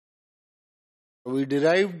We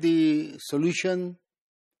derived the solution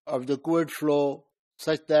of the fluid flow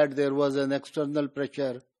such that there was an external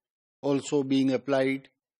pressure also being applied,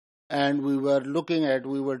 and we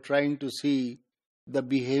were trying to see the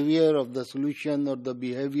behavior of the solution or the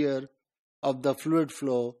behavior of the fluid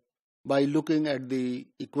flow by looking at the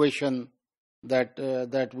equation that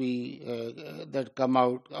come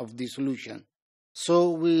out of the solution. So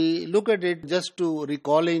we look at it just to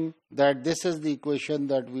recalling that this is the equation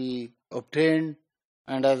that we obtained,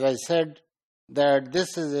 and as I said that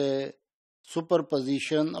this is a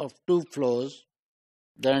superposition of two flows.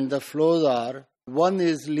 Then the flows are, one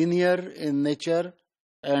is linear in nature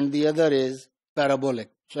and the other is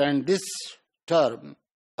parabolic. And this term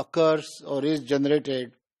occurs or is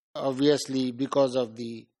generated obviously because of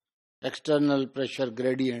the external pressure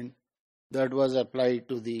gradient that was applied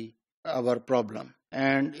to our problem.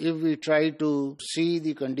 And if we try to see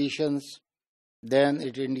the conditions, then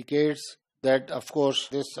it indicates that, of course,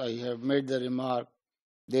 this I have made the remark,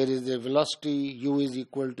 there is a velocity u is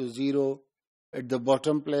equal to 0 at the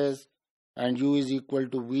bottom place and u is equal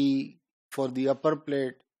to v for the upper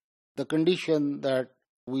plate, the condition that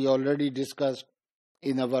we already discussed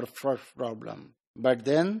in our first problem. But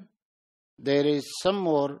then there is some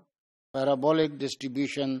more parabolic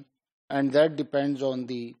distribution, and that depends on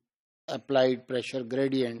the applied pressure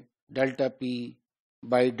gradient delta P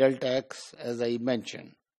by delta X, as I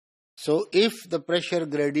mentioned. So if the pressure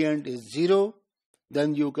gradient is 0,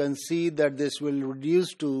 then you can see that this will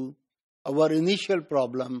reduce to our initial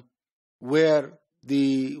problem where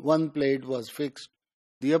the one plate was fixed,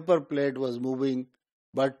 the upper plate was moving,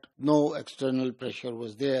 but no external pressure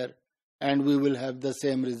was there, and we will have the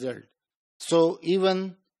same result. So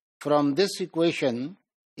even from this equation,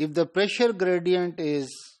 if the pressure gradient is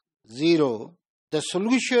 0, the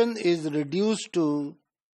solution is reduced to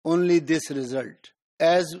only this result,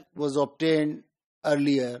 as was obtained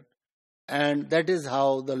earlier, and that is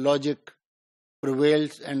how the logic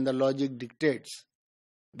prevails and the logic dictates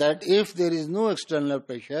that if there is no external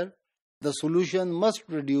pressure, the solution must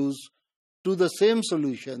reduce to the same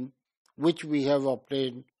solution which we have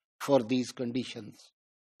obtained for these conditions.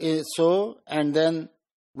 So, and then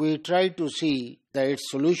we try to see its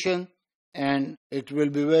solution, and it will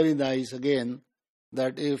be very nice again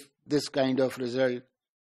that if this kind of result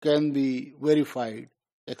can be verified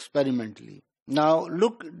experimentally. Now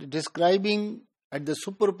look, describing at the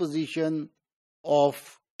superposition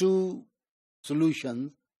of two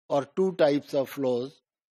solutions or two types of flows,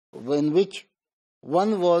 in which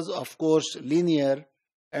one was of course linear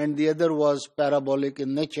and the other was parabolic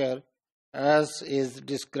in nature, as is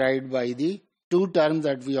described by the two terms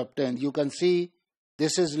that we obtained. You can see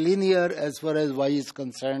this is linear as far as y is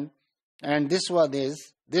concerned, and this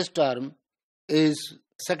term is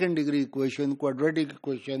second degree equation, quadratic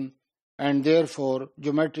equation, and therefore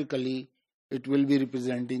geometrically it will be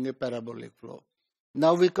representing a parabolic flow.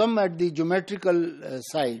 Now we come at the geometrical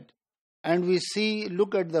side and we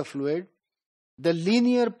look at the fluid. The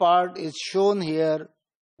linear part is shown here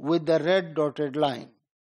with the red dotted line.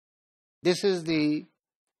 This is the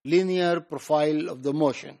linear profile of the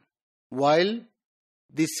motion, while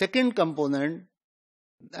the second component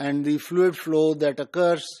and the fluid flow that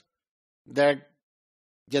occurs, that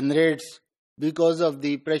generates because of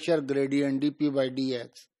the pressure gradient dP by dx,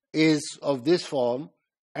 is of this form,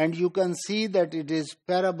 and you can see that it is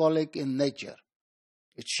parabolic in nature.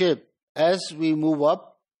 Its shape, as we move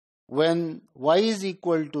up, when y is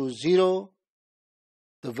equal to 0,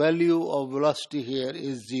 the value of velocity here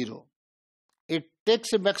is 0. It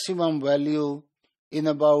takes a maximum value in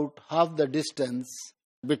about half the distance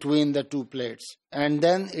between the two plates, and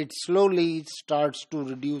then it slowly starts to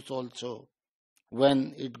reduce also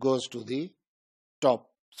when it goes to the top.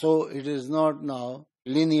 So it is not now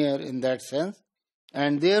linear in that sense,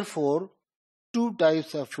 and therefore two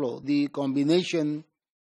types of flow, the combination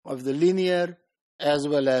of the linear as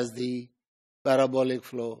well as the parabolic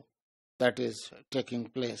flow that is taking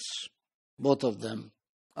place. Both of them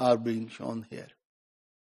are being shown here.